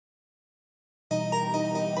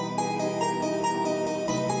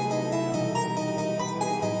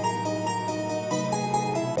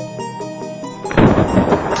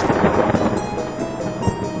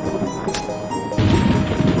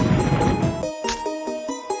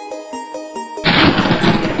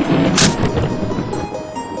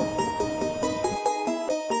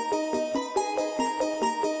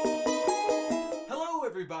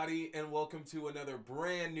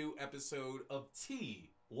brand new episode of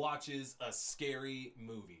T Watches a Scary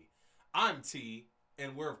Movie. I'm T,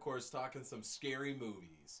 and we're of course talking some scary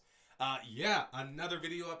movies. Another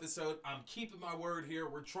video episode. I'm keeping my word here.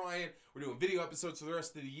 We're doing video episodes for the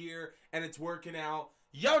rest of the year, and it's working out.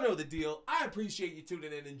 Y'all know the deal. I appreciate you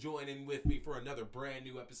tuning in and joining with me for another brand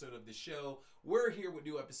new episode of the show. We're here with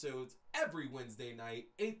new episodes every Wednesday night,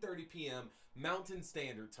 8:30 p.m. Mountain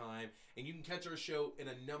Standard Time, and you can catch our show in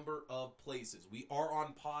a number of places. We are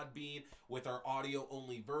on Podbean with our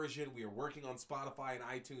audio-only version. We are working on Spotify and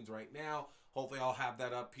iTunes right now. Hopefully I'll have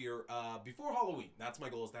that up here before Halloween. That's my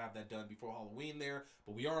goal, is to have that done before Halloween there.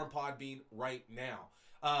 But we are on Podbean right now.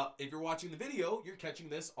 If you're watching the video, you're catching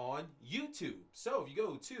this on YouTube. So if you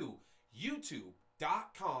go to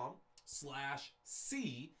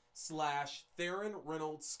youtube.com/C/Theron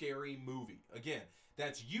Reynolds Scary Movie. Again,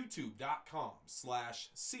 that's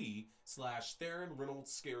youtube.com/C/Theron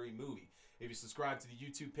Reynolds Scary Movie. If you subscribe to the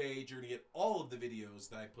YouTube page, you're going to get all of the videos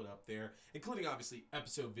that I put up there, including obviously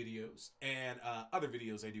episode videos and other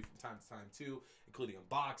videos I do from time to time too, including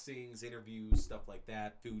unboxings, interviews, stuff like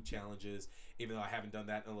that, food challenges, even though I haven't done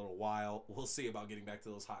that in a little while. We'll see about getting back to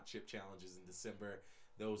those hot chip challenges in December.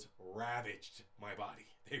 Those ravaged my body.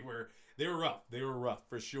 They were rough. They were rough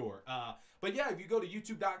for sure. But yeah, if you go to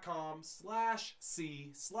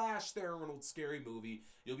youtube.com/C/Theron Reynolds Scary Movie,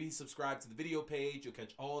 you'll be subscribed to the video page. You'll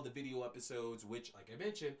catch all the video episodes, which, like I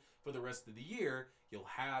mentioned, for the rest of the year, you'll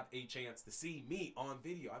have a chance to see me on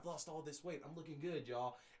video. I've lost all this weight. I'm looking good,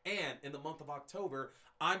 y'all. And in the month of October,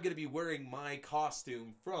 I'm going to be wearing my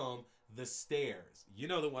costume from The Stairs. You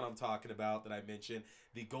know the one I'm talking about that I mentioned.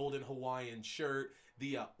 The golden Hawaiian shirt,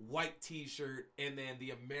 the white t-shirt, and then the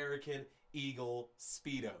American Eagle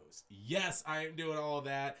Speedos. Yes, I am doing all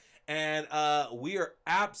that. And we are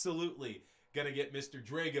absolutely going to get Mr.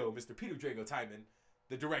 Peter Drago Tiedemann,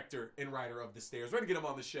 the director and writer of The Stairs. We're going to get him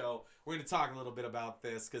on the show. We're going to talk a little bit about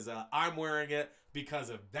this because I'm wearing it because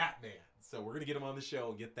of that man. So we're going to get him on the show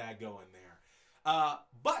and get that going there.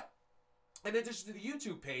 But in addition to the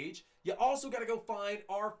YouTube page, you also got to go find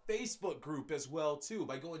our Facebook group as well, too,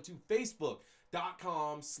 by going to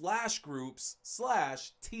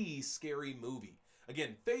facebook.com/groups/T Scary Movie.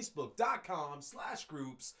 Again,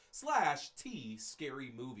 facebook.com/groups/T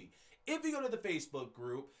Scary Movie. If you go to the Facebook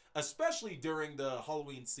group, especially during the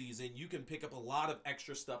Halloween season, you can pick up a lot of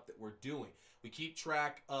extra stuff that we're doing. We keep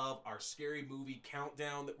track of our scary movie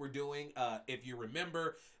countdown that we're doing. If you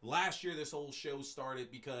remember, last year this whole show started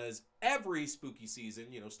because every spooky season,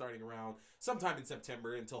 starting around sometime in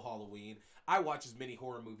September until Halloween, I watch as many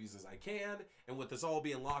horror movies as I can. And with us all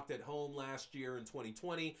being locked at home last year in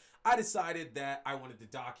 2020, I decided that I wanted to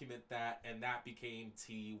document that, and that became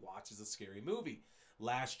T Watches a Scary Movie.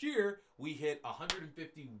 Last year, we hit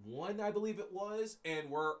 151, I believe it was, and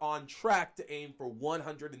we're on track to aim for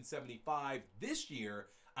 175 this year.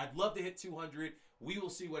 I'd love to hit 200. We will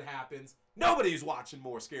see what happens. Nobody's watching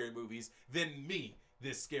more scary movies than me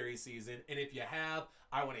this scary season, and if you have,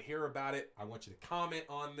 I want to hear about it. I want you to comment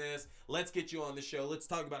on this. Let's get you on the show. Let's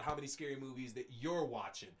talk about how many scary movies that you're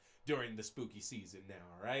watching during the spooky season now,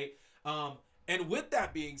 all right? And with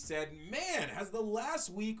that being said, man, has the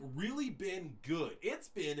last week really been good. It's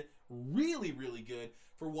been really, really good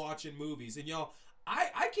for watching movies. And y'all,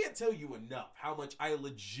 I can't tell you enough how much I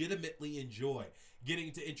legitimately enjoy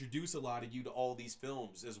getting to introduce a lot of you to all these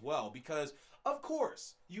films as well. Because, of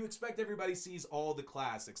course, you expect everybody sees all the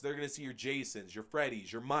classics. They're going to see your Jasons, your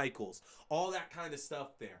Freddys, your Michaels, all that kind of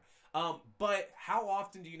stuff there. But how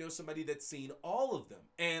often do you know somebody that's seen all of them?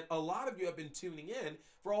 And a lot of you have been tuning in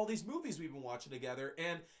for all these movies we've been watching together,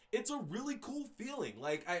 and it's a really cool feeling.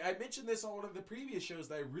 Like, I mentioned this on one of the previous shows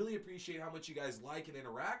that I really appreciate how much you guys like and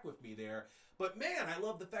interact with me there. But man, I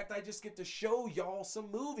love the fact I just get to show y'all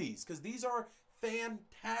some movies, because these are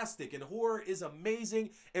fantastic, and horror is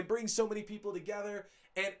amazing and brings so many people together,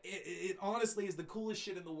 and it honestly is the coolest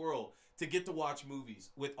shit in the world to get to watch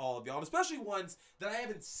movies with all of y'all, and especially ones that I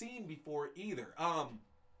haven't seen before either.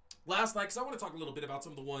 Last night, because I want to talk a little bit about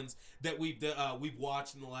some of the ones that we've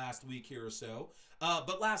watched in the last week here or so.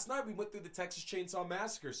 But last night we went through the Texas Chainsaw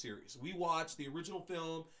Massacre series. We watched the original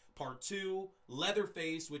film, Part 2,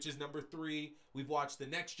 Leatherface, which is number 3. We've watched The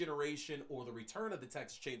Next Generation, or The Return of the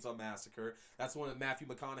Texas Chainsaw Massacre. That's the one with Matthew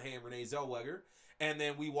McConaughey and Renee Zellweger. And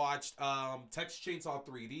then we watched Texas Chainsaw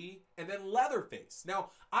 3D, and then Leatherface.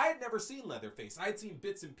 Now, I had never seen Leatherface. I had seen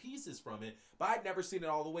bits and pieces from it, but I'd never seen it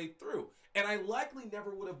all the way through. And I likely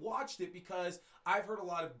never would have watched it because I've heard a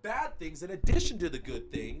lot of bad things in addition to the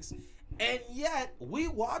good things. And yet, we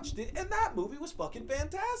watched it, and that movie was fucking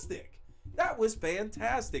fantastic. That was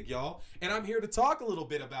fantastic, y'all. And I'm here to talk a little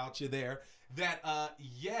bit about you there. that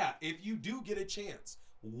yeah, if you do get a chance,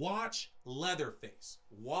 watch Leatherface.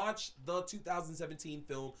 Watch the 2017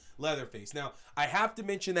 film Leatherface. Now, I have to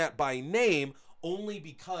mention that by name only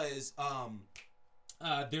because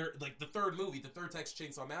they're like the third movie, the third Texas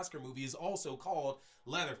Chainsaw Massacre movie is also called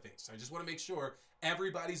Leatherface. I just want to make sure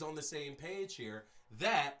everybody's on the same page here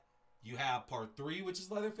that you have part 3, which is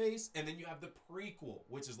Leatherface, and then you have the prequel,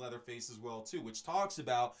 which is Leatherface as well too, which talks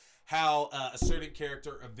about how a certain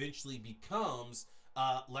character eventually becomes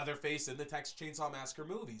Leatherface in the Texas Chainsaw Massacre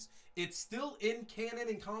movies. It's still in canon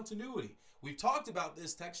and continuity. We've talked about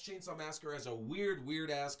this. Texas Chainsaw Massacre has a weird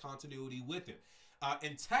ass continuity with it.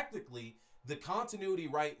 And technically, the continuity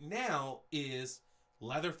right now is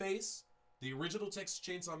Leatherface, the original Texas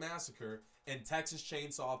Chainsaw Massacre, and Texas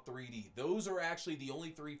Chainsaw 3D. Those are actually the only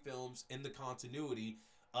 3 films in the continuity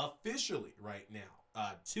officially right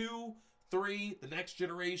now. 2, 3, The Next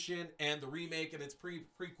Generation, and the remake and its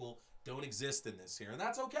prequel don't exist in this here. And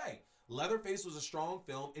that's okay. Leatherface was a strong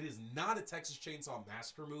film. It is not a Texas Chainsaw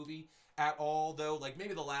Massacre movie at all, though. Like,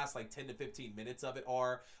 maybe the last, 10 to 15 minutes of it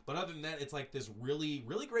are. But other than that, it's like this really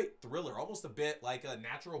great thriller. Almost a bit like a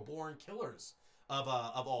Natural Born Killers of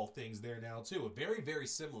all things there now, too. Very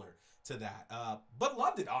similar to that. But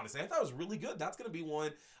loved it, honestly. I thought it was really good. That's going to be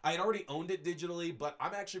one. I had already owned it digitally, but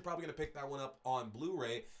I'm actually probably going to pick that one up on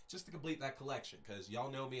Blu-ray just to complete that collection, because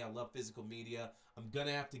y'all know me. I love physical media. I'm going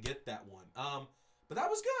to have to get that one. But that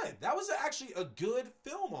was good. That was actually a good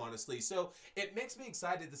film, honestly. So it makes me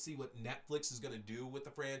excited to see what Netflix is going to do with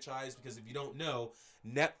the franchise, because if you don't know,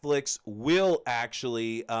 Netflix will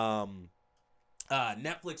actually have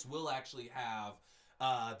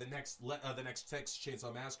the next Texas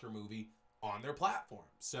Chainsaw Massacre movie on their platform.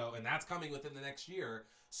 So, and that's coming within the next year.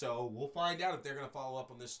 So we'll find out if they're going to follow up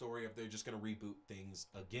on this story, if they're just going to reboot things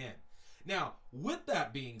again. Now, with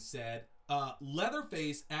that being said,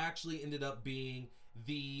 Leatherface actually ended up being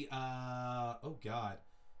the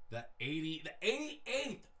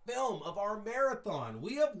 88th film of our marathon.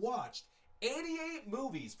 We have watched 88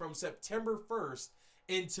 movies from September 1st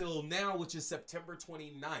until now, which is September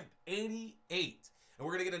 29th. 88. And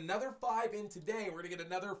we're going to get another 5 in today. We're going to get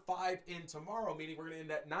another 5 in tomorrow, meaning we're going to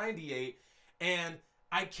end at 98. And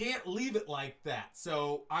I can't leave it like that.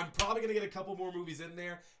 So I'm probably going to get a couple more movies in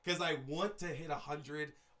there because I want to hit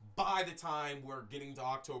 100 by the time we're getting to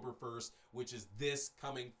October 1st, which is this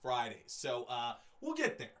coming Friday. So we'll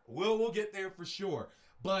get there. We'll get there for sure.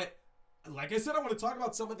 But like I said, I want to talk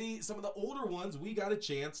about some of the older ones we got a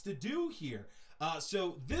chance to do here.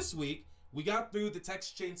 So this week, we got through the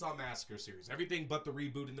Texas Chainsaw Massacre series, everything but the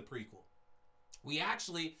reboot and the prequel. We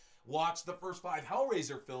actually watched the first 5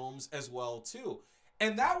 Hellraiser films as well, too.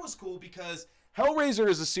 And that was cool because Hellraiser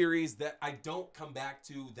is a series that I don't come back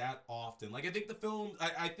to that often. Like, I think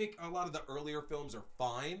I think a lot of the earlier films are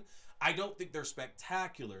fine. I don't think they're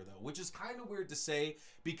spectacular, though, which is kind of weird to say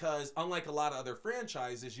because unlike a lot of other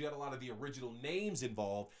franchises, you had a lot of the original names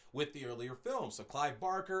involved with the earlier films. So Clive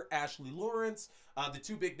Barker, Ashley Lawrence, the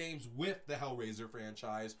 2 big names with the Hellraiser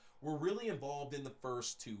franchise, were really involved in the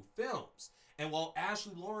first 2 films. And while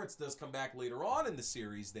Ashley Lawrence does come back later on in the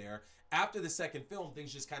series there, after the second film,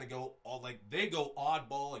 things just kind of go they go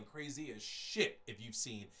oddball and crazy as shit if you've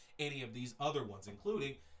seen any of these other ones,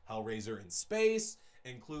 including Hellraiser in Space,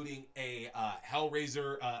 including a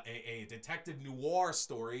Hellraiser, a detective noir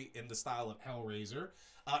story in the style of Hellraiser,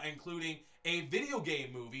 including a video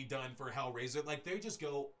game movie done for Hellraiser. Like, they just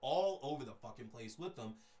go all over the fucking place with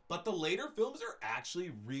them. But the later films are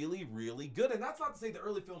actually really good. And that's not to say the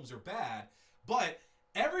early films are bad, but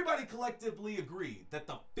everybody collectively agreed that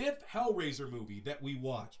the 5th Hellraiser movie that we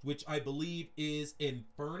watched, which I believe is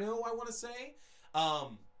Inferno, I want to say,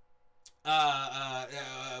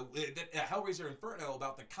 Hellraiser Inferno,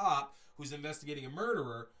 about the cop who's investigating a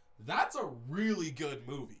murderer, that's a really good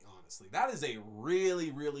movie, honestly. That is a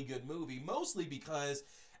really good movie, mostly because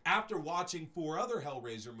after watching 4 other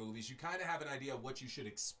Hellraiser movies, you kind of have an idea of what you should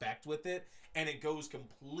expect with it, and it goes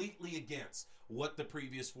completely against what the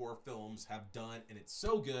previous 4 films have done, and it's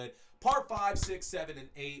so good. Part 5, 6, 7, and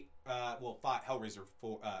 8, 5, Hellraiser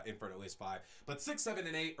 4, Inferno is 5, but 6, 7,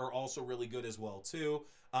 and 8 are also really good as well, too,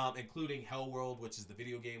 including Hellworld, which is the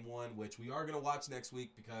video game one, which we are going to watch next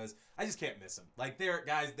week because I just can't miss them. Like,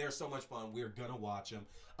 they're so much fun. We're going to watch them.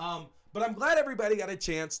 But I'm glad everybody got a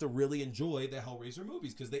chance to really enjoy the Hellraiser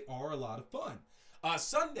movies because they are a lot of fun.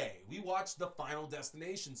 Sunday, we watched the Final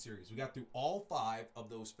Destination series. We got through all 5 of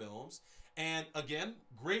those films. And again,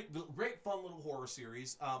 great fun little horror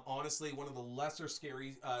series. Honestly, one of the lesser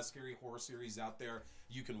scary horror series out there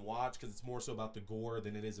you can watch because it's more so about the gore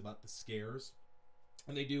than it is about the scares.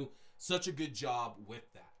 And they do such a good job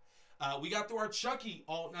with that. We got through our Chucky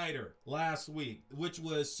all-nighter last week, which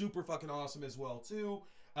was super fucking awesome as well, too.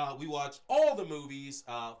 We watched all the movies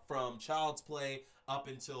from Child's Play up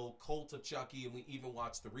until Cult of Chucky, and we even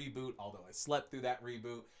watched the reboot, although I slept through that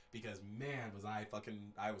reboot because, man,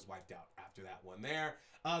 I was wiped out after that one there.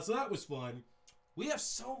 So that was fun. We have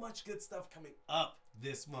so much good stuff coming up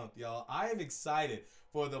this month, y'all. I am excited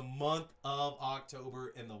for the month of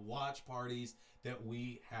October and the watch parties that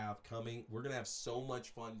we have coming. We're going to have so much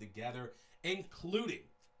fun together, including,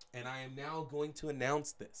 and I am now going to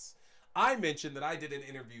announce this. I mentioned that I did an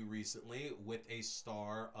interview recently with a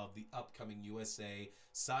star of the upcoming USA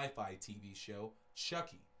sci-fi TV show,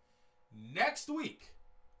 Chucky. Next week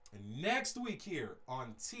here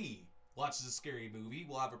on T Watches a Scary Movie,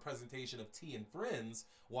 we'll have a presentation of T and Friends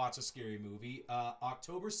Watch a Scary Movie.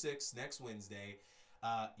 October 6th, next Wednesday,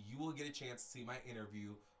 you will get a chance to see my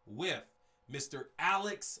interview with Mr.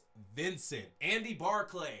 Alex Vincent, Andy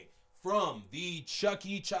Barclay, from the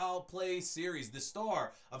Chucky Child Play series, the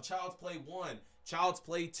star of Child's Play 1, Child's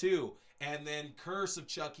Play 2, and then Curse of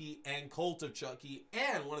Chucky and Cult of Chucky,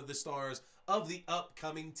 and one of the stars of the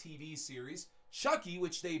upcoming TV series, Chucky,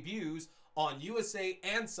 which debuts on USA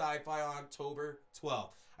and Sci-Fi on October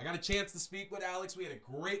 12th. I got a chance to speak with Alex. We had a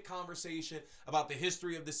great conversation about the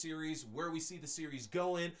history of the series, where we see the series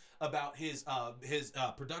going, about his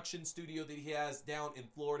production studio that he has down in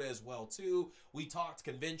Florida as well too. We talked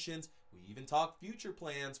conventions. We even talked future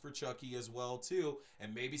plans for Chucky as well too,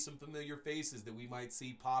 and maybe some familiar faces that we might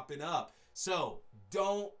see popping up. So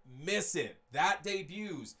don't miss it. That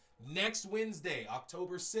debuts next Wednesday,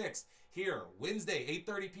 October 6th. Here, Wednesday,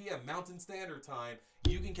 8:30 p.m. Mountain Standard Time,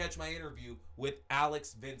 you can catch my interview with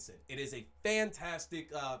Alex Vincent. It is a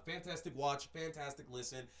fantastic watch, fantastic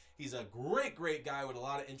listen. He's a great guy with a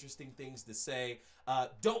lot of interesting things to say.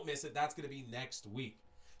 Don't miss it. That's going to be next week.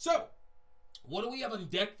 So, what do we have on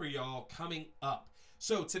deck for y'all coming up?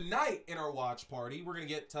 So tonight in our watch party, we're going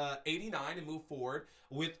to get to 89 and move forward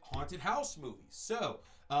with haunted house movies. So,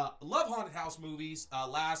 love haunted house movies.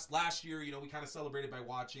 Last year, we kind of celebrated by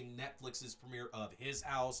watching Netflix's premiere of His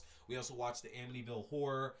House. We also watched the Amityville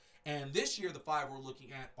Horror. And this year, the 5 we're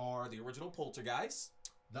looking at are the original Poltergeist,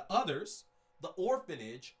 The Others, The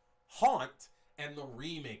Orphanage, Haunt, and the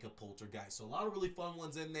remake of Poltergeist. So a lot of really fun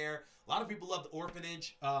ones in there. A lot of people love The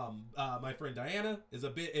Orphanage. My friend Diana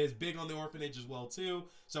is big on The Orphanage as well too.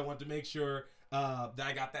 So I wanted to make sure that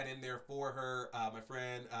I got that in there for her. My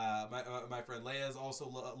friend Leia also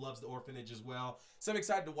loves The Orphanage as well. So I'm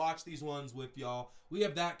excited to watch these ones with y'all. We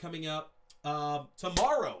have that coming up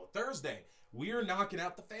tomorrow, Thursday. We are knocking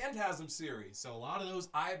out the Phantasm series. So a lot of those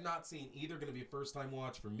I have not seen either. Going to be a first time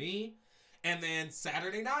watch for me. And then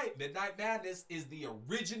Saturday night, Midnight Madness, is the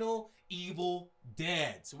original Evil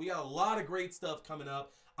Dead. So we got a lot of great stuff coming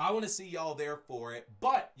up. I want to see y'all there for it.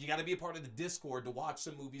 But you got to be a part of the Discord to watch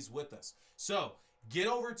some movies with us. So get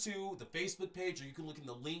over to the Facebook page, or you can look in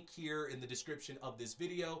the link here in the description of this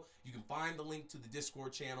video. You can find the link to the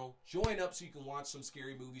Discord channel. Join up so you can watch some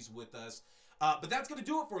scary movies with us. But that's going to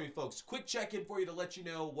do it for me, folks. Quick check-in for you to let you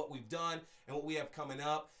know what we've done and what we have coming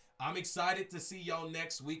up. I'm excited to see y'all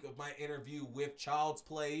next week of my interview with Child's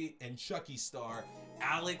Play and Chucky star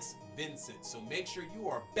Alex Vincent. So make sure you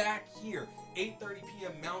are back here, 8:30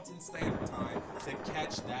 p.m. Mountain Standard Time, to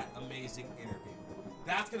catch that amazing interview.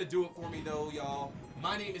 That's going to do it for me, though, y'all.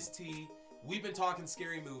 My name is T. We've been talking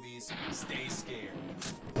scary movies. Stay scared.